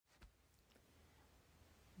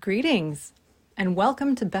Greetings, and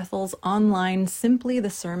welcome to Bethel's online Simply the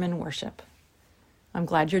Sermon worship. I'm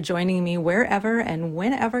glad you're joining me wherever and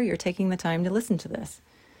whenever you're taking the time to listen to this.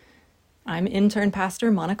 I'm intern pastor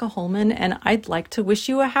Monica Holman, and I'd like to wish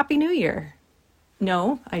you a Happy New Year.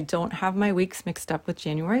 No, I don't have my weeks mixed up with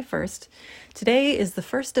January 1st. Today is the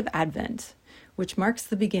first of Advent, which marks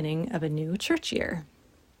the beginning of a new church year.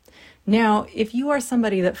 Now, if you are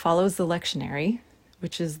somebody that follows the lectionary,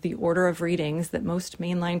 which is the order of readings that most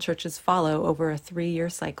mainline churches follow over a 3-year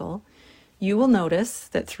cycle, you will notice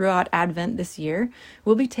that throughout Advent this year,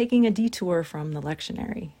 we'll be taking a detour from the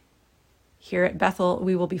lectionary. Here at Bethel,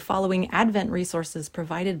 we will be following Advent resources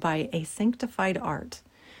provided by A Sanctified Art,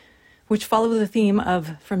 which follow the theme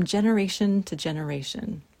of From Generation to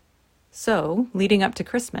Generation. So, leading up to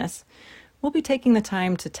Christmas, we'll be taking the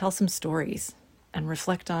time to tell some stories and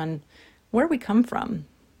reflect on where we come from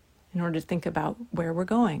in order to think about where we're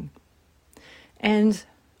going. And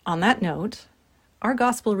on that note, our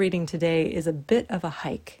gospel reading today is a bit of a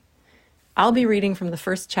hike. I'll be reading from the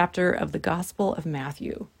first chapter of the Gospel of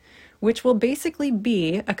Matthew, which will basically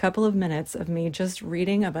be a couple of minutes of me just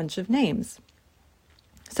reading a bunch of names.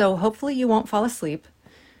 So hopefully you won't fall asleep,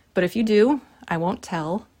 but if you do, I won't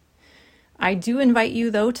tell. I do invite you,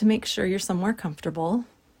 though, to make sure you're somewhere comfortable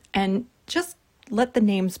and just let the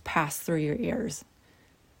names pass through your ears.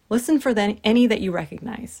 Listen for any that you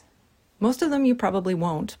recognize. Most of them you probably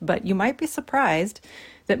won't, but you might be surprised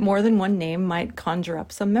that more than one name might conjure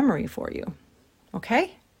up some memory for you.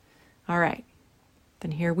 Okay? All right.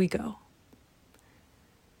 Then here we go.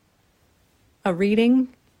 A reading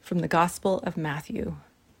from the Gospel of Matthew,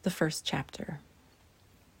 the first chapter.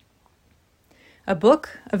 A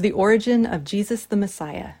book of the origin of Jesus the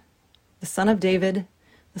Messiah, the son of David,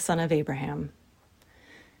 the son of Abraham.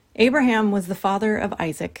 Abraham was the father of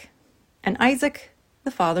Isaac, and Isaac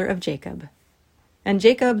the father of Jacob, and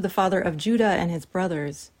Jacob the father of Judah and his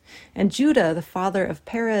brothers, and Judah the father of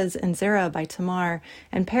Perez and Zerah by Tamar,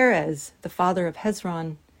 and Perez the father of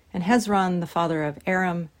Hezron, and Hezron the father of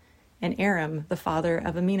Aram, and Aram the father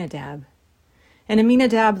of Aminadab, and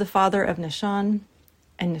Aminadab the father of Nahshon,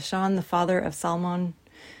 and Nahshon the father of Salmon,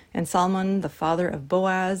 and Salmon the father of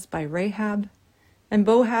Boaz by Rahab, and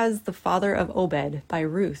Boaz the father of Obed by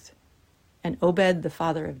Ruth, and Obed the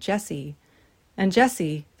father of Jesse, and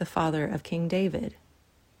Jesse the father of King David.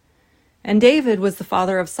 And David was the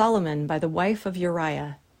father of Solomon by the wife of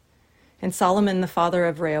Uriah, and Solomon the father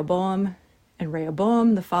of Rehoboam, and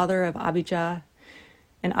Rehoboam the father of Abijah,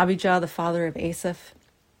 and Abijah the father of Asaph,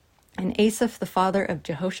 and Asaph the father of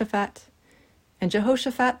Jehoshaphat, and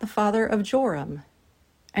Jehoshaphat the father of Joram,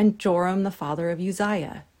 and Joram the father of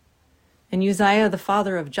Uzziah, and Uzziah the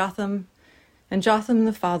father of Jotham, and Jotham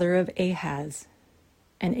the father of Ahaz,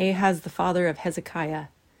 and Ahaz the father of Hezekiah,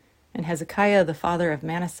 and Hezekiah the father of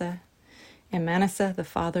Manasseh, and Manasseh the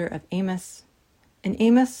father of Amos, and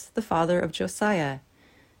Amos the father of Josiah,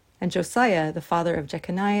 and Josiah the father of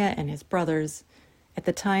Jeconiah and his brothers, at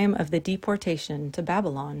the time of the deportation to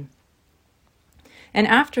Babylon. And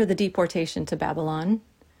after the deportation to Babylon,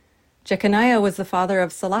 Jeconiah was the father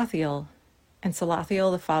of Salathiel, and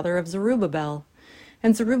Salathiel the father of Zerubbabel,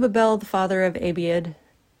 and Zerubbabel the father of Abiud,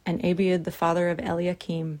 and Abiud the father of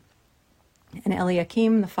Eliakim, and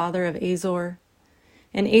Eliakim the father of Azor,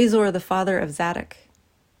 and Azor the father of Zadok,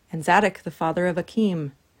 and Zadok the father of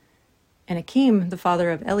Akim, and Akim the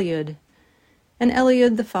father of Eliud, and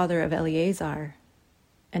Eliud the father of Eleazar,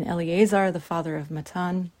 and Eleazar the father of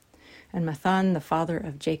Matan, and Matan the father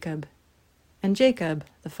of Jacob, and Jacob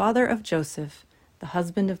the father of Joseph, the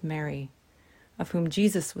husband of Mary, of whom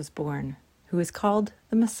Jesus was born, who is called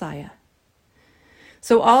the Messiah.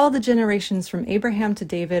 So all the generations from Abraham to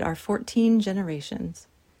David are 14 generations,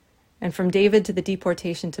 and from David to the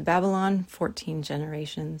deportation to Babylon, 14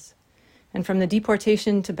 generations, and from the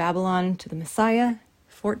deportation to Babylon to the Messiah,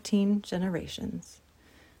 14 generations.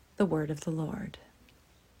 The word of the Lord.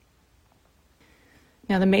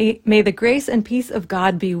 Now, may the grace and peace of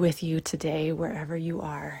God be with you today, wherever you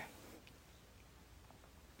are.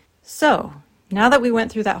 So, now that we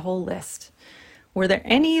went through that whole list, were there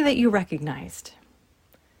any that you recognized?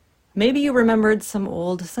 Maybe you remembered some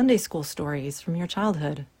old Sunday school stories from your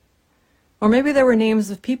childhood. Or maybe there were names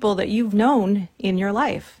of people that you've known in your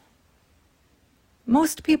life.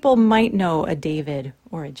 Most people might know a David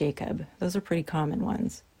or a Jacob. Those are pretty common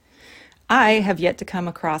ones. I have yet to come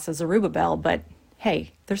across a Zerubbabel, but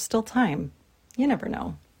hey, there's still time. You never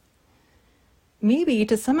know. Maybe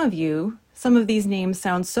to some of you, some of these names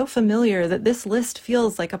sound so familiar that this list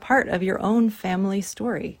feels like a part of your own family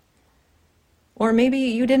story. Or maybe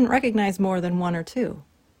you didn't recognize more than one or two.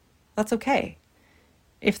 That's okay.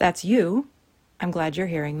 If that's you, I'm glad you're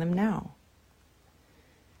hearing them now.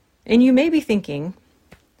 And you may be thinking,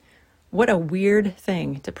 what a weird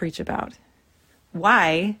thing to preach about.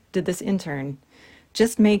 Why did this intern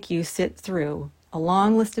just make you sit through a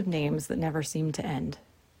long list of names that never seemed to end?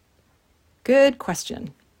 Good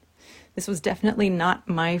question. This was definitely not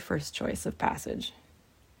my first choice of passage.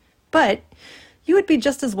 But you would be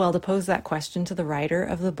just as well to pose that question to the writer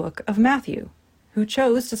of the book of Matthew, who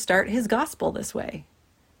chose to start his gospel this way,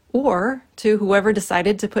 or to whoever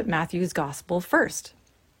decided to put Matthew's gospel first.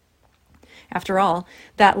 After all,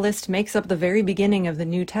 that list makes up the very beginning of the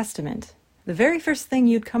New Testament, the very first thing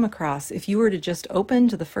you'd come across if you were to just open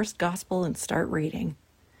to the first gospel and start reading.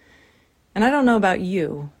 And I don't know about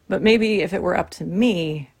you, but maybe if it were up to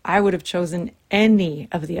me, I would have chosen any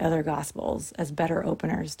of the other gospels as better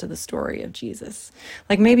openers to the story of Jesus.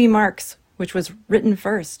 Like maybe Mark's, which was written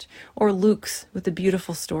first, or Luke's with the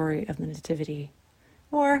beautiful story of the Nativity.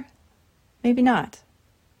 Or maybe not.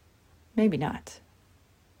 Maybe not.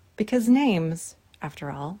 Because names, after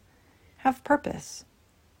all, have purpose.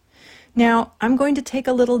 Now, I'm going to take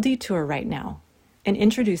a little detour right now and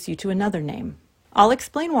introduce you to another name. I'll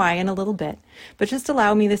explain why in a little bit, but just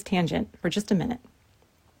allow me this tangent for just a minute.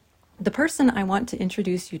 The person I want to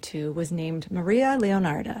introduce you to was named Maria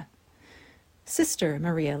Leonarda. Sister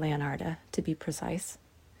Maria Leonarda, to be precise.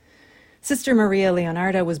 Sister Maria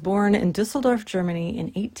Leonarda was born in Düsseldorf, Germany in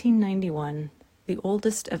 1891, the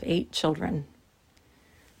oldest of 8 children.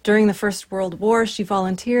 During the First World War, she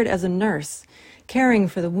volunteered as a nurse, caring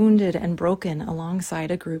for the wounded and broken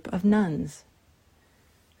alongside a group of nuns.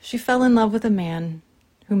 She fell in love with a man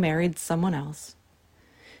who married someone else.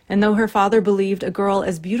 And though her father believed a girl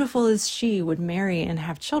as beautiful as she would marry and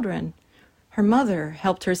have children, her mother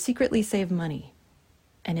helped her secretly save money.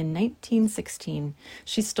 And in 1916,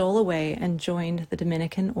 she stole away and joined the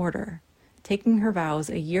Dominican order, taking her vows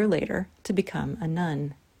a year later to become a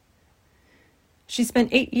nun. She spent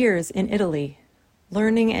 8 years in Italy,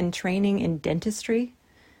 learning and training in dentistry,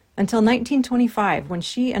 until 1925, when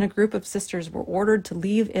she and a group of sisters were ordered to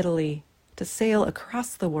leave Italy to sail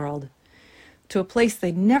across the world to a place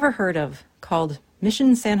they'd never heard of called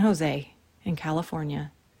Mission San Jose in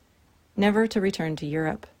California, never to return to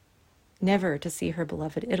Europe, never to see her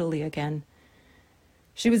beloved Italy again.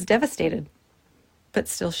 She was devastated, but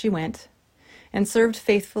still she went and served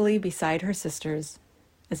faithfully beside her sisters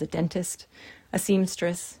as a dentist, a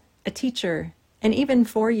seamstress, a teacher, and even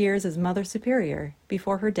 4 years as Mother Superior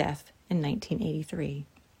before her death in 1983.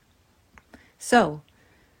 So,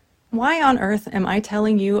 why on earth am I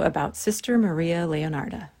telling you about Sister Maria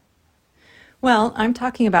Leonarda? Well, I'm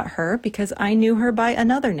talking about her because I knew her by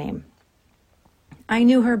another name. I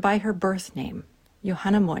knew her by her birth name,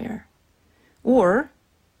 Johanna Moyer, or,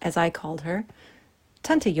 as I called her,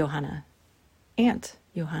 Tante Johanna, Aunt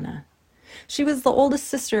Johanna. She was the oldest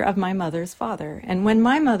sister of my mother's father, and when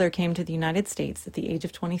my mother came to the United States at the age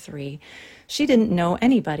of 23, she didn't know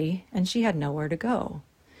anybody, and she had nowhere to go.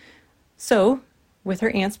 So, with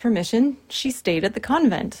her aunt's permission, she stayed at the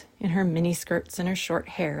convent in her miniskirts and her short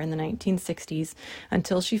hair in the 1960s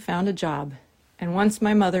until she found a job. And once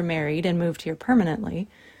my mother married and moved here permanently,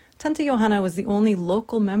 Tante Johanna was the only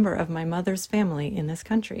local member of my mother's family in this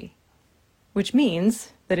country. Which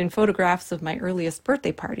means that in photographs of my earliest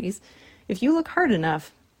birthday parties, if you look hard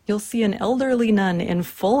enough, you'll see an elderly nun in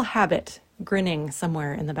full habit grinning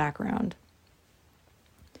somewhere in the background.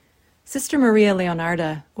 Sister Maria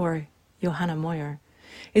Leonarda, or Johanna Moyer,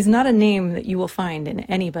 is not a name that you will find in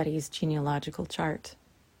anybody's genealogical chart.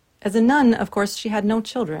 As a nun, of course, she had no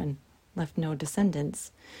children, left no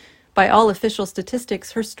descendants. By all official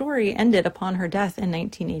statistics, her story ended upon her death in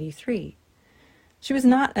 1983. She was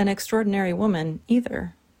not an extraordinary woman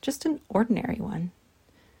either, just an ordinary one.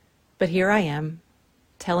 But here I am,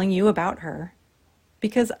 telling you about her,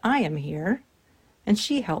 because I am here, and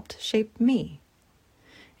she helped shape me.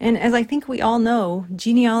 And as I think we all know,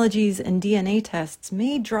 genealogies and DNA tests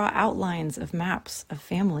may draw outlines of maps of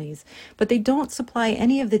families, but they don't supply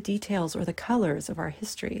any of the details or the colors of our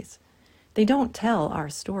histories. They don't tell our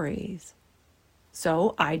stories.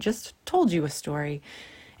 So I just told you a story.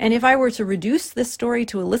 And if I were to reduce this story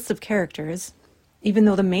to a list of characters, even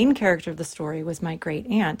though the main character of the story was my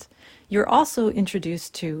great-aunt, you're also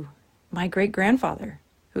introduced to my great-grandfather,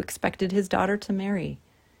 who expected his daughter to marry,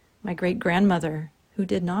 my great-grandmother, who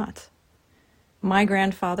did not, my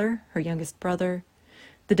grandfather, her youngest brother,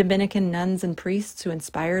 the Dominican nuns and priests who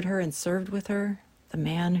inspired her and served with her, the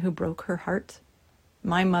man who broke her heart,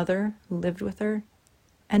 my mother who lived with her,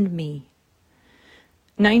 and me.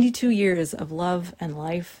 92 years of love and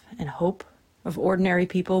life and hope, of ordinary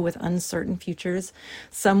people with uncertain futures,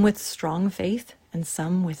 some with strong faith and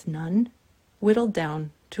some with none. whittled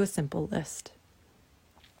down to a simple list.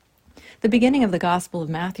 The beginning of the Gospel of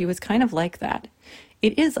Matthew is kind of like that.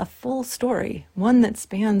 It is a full story, one that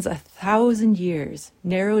spans 1,000 years,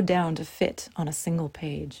 narrowed down to fit on a single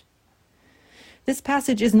page. This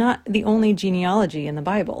passage is not the only genealogy in the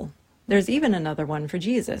Bible. There's even another one for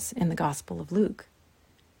Jesus in the Gospel of Luke.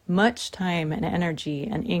 Much time and energy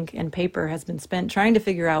and ink and paper has been spent trying to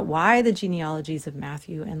figure out why the genealogies of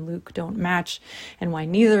Matthew and Luke don't match, and why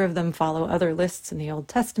neither of them follow other lists in the Old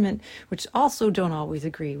Testament, which also don't always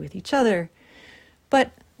agree with each other.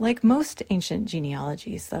 But like most ancient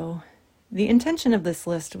genealogies, though, the intention of this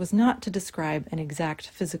list was not to describe an exact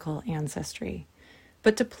physical ancestry,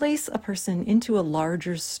 but to place a person into a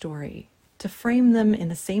larger story, to frame them in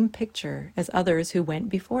the same picture as others who went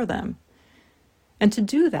before them. And to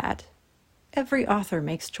do that, every author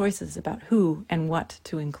makes choices about who and what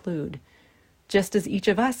to include, just as each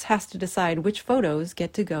of us has to decide which photos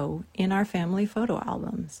get to go in our family photo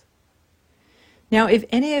albums. Now, if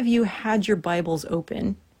any of you had your Bibles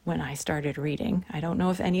open when I started reading, I don't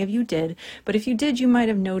know if any of you did, but if you did, you might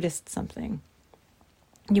have noticed something.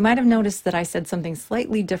 You might have noticed that I said something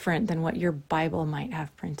slightly different than what your Bible might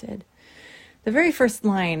have printed. The very first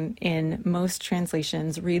line in most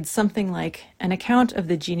translations reads something like an account of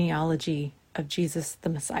the genealogy of Jesus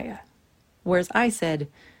the Messiah, whereas I said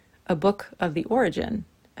a book of the origin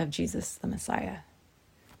of Jesus the Messiah.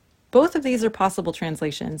 Both of these are possible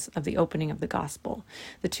translations of the opening of the gospel,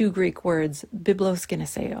 the two Greek words biblos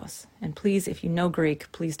geneseos, and please, if you know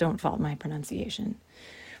Greek, please don't fault my pronunciation.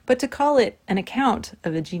 But to call it an account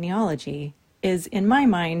of a genealogy is, in my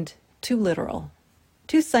mind, too literal.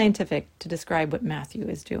 Too scientific to describe what Matthew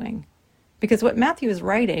is doing. Because what Matthew is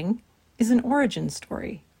writing is an origin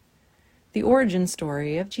story. The origin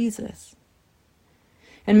story of Jesus.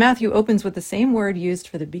 And Matthew opens with the same word used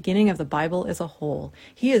for the beginning of the Bible as a whole.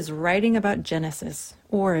 He is writing about Genesis,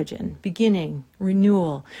 origin, beginning,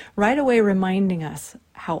 renewal, right away reminding us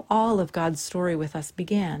how all of God's story with us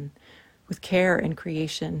began, with care and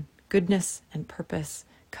creation, goodness and purpose,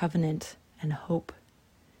 covenant and hope.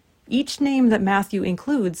 Each name that Matthew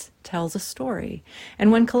includes tells a story, and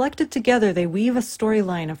when collected together, they weave a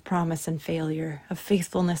storyline of promise and failure, of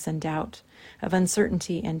faithfulness and doubt, of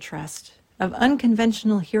uncertainty and trust, of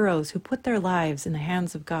unconventional heroes who put their lives in the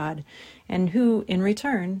hands of God, and who, in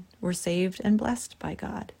return, were saved and blessed by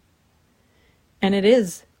God. And it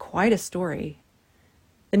is quite a story.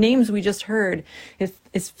 The names we just heard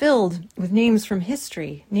is filled with names from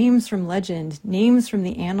history, names from legend, names from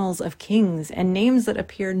the annals of kings, and names that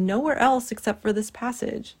appear nowhere else except for this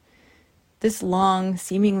passage. This long,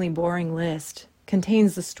 seemingly boring list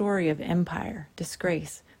contains the story of empire,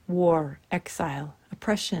 disgrace, war, exile,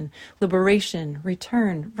 oppression, liberation,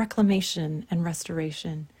 return, reclamation, and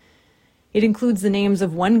restoration. It includes the names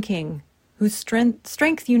of one king whose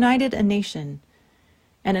strength united a nation,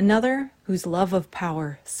 and another whose love of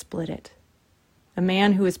power split it. A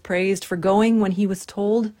man who is praised for going when he was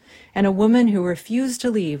told, and a woman who refused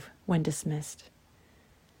to leave when dismissed.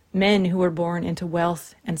 Men who were born into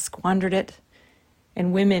wealth and squandered it,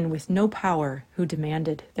 and women with no power who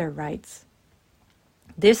demanded their rights.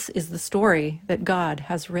 This is the story that God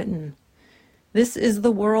has written. This is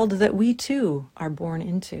the world that we too are born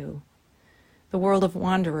into. The world of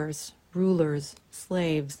wanderers, rulers,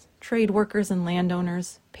 slaves, trade workers and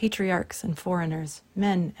landowners, patriarchs and foreigners,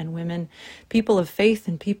 men and women, people of faith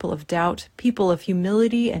and people of doubt, people of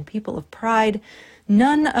humility and people of pride.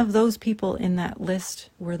 None of those people in that list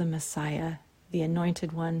were the Messiah, the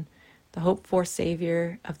Anointed One, the hoped-for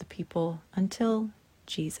Savior of the people, until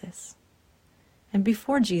Jesus. And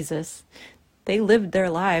before Jesus, they lived their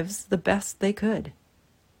lives the best they could,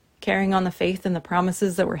 carrying on the faith and the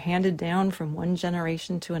promises that were handed down from one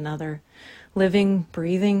generation to another, living,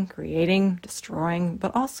 breathing, creating, destroying,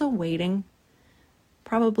 but also waiting,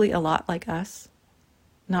 probably a lot like us,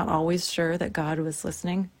 not always sure that God was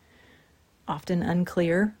listening, often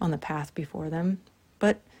unclear on the path before them,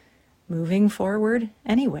 but moving forward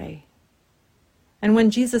anyway. And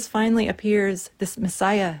when Jesus finally appears, this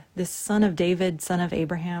Messiah, this son of David, son of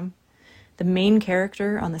Abraham, the main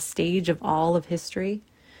character on the stage of all of history,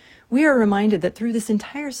 we are reminded that through this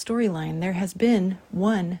entire storyline, there has been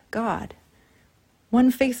one God,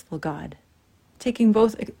 one faithful God, taking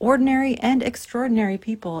both ordinary and extraordinary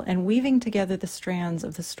people and weaving together the strands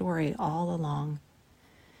of the story all along.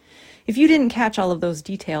 If you didn't catch all of those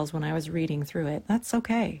details when I was reading through it, that's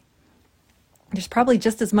okay. There's probably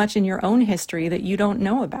just as much in your own history that you don't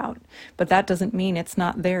know about, but that doesn't mean it's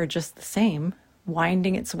not there just the same,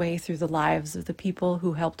 winding its way through the lives of the people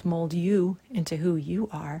who helped mold you into who you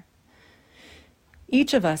are.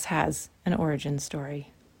 Each of us has an origin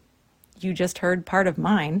story. you just heard part of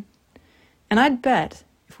mine. And I'd bet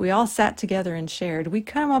if we all sat together and shared, we'd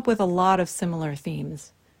come up with a lot of similar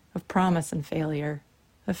themes of promise and failure,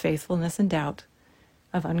 of faithfulness and doubt,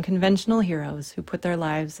 of unconventional heroes who put their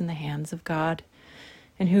lives in the hands of God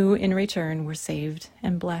and who, in return, were saved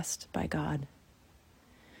and blessed by God.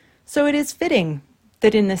 So it is fitting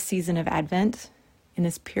that in this season of Advent, in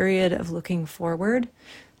this period of looking forward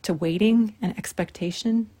to waiting and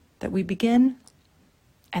expectation, that we begin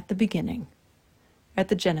at the beginning, at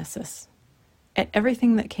the Genesis, at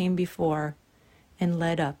everything that came before and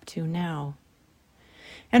led up to now.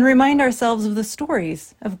 And remind ourselves of the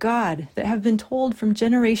stories of God that have been told from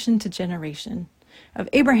generation to generation, of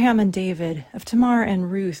Abraham and David, of Tamar and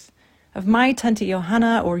Ruth, of my Tante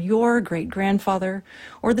Johanna or your great-grandfather,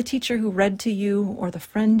 or the teacher who read to you, or the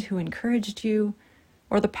friend who encouraged you,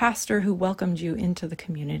 or the pastor who welcomed you into the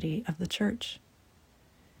community of the church.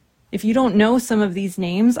 If you don't know some of these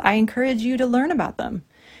names, I encourage you to learn about them,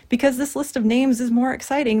 because this list of names is more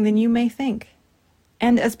exciting than you may think.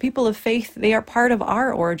 And as people of faith, they are part of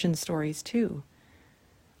our origin stories too.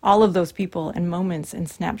 All of those people and moments and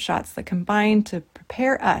snapshots that combine to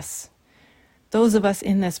prepare us, those of us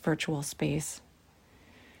in this virtual space,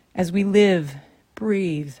 as we live,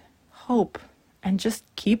 breathe, hope, and just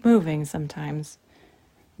keep moving sometimes.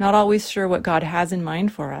 Not always sure what God has in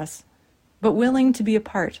mind for us, but willing to be a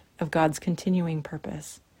part of God's continuing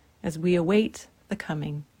purpose as we await the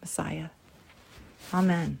coming Messiah.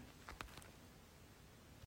 Amen.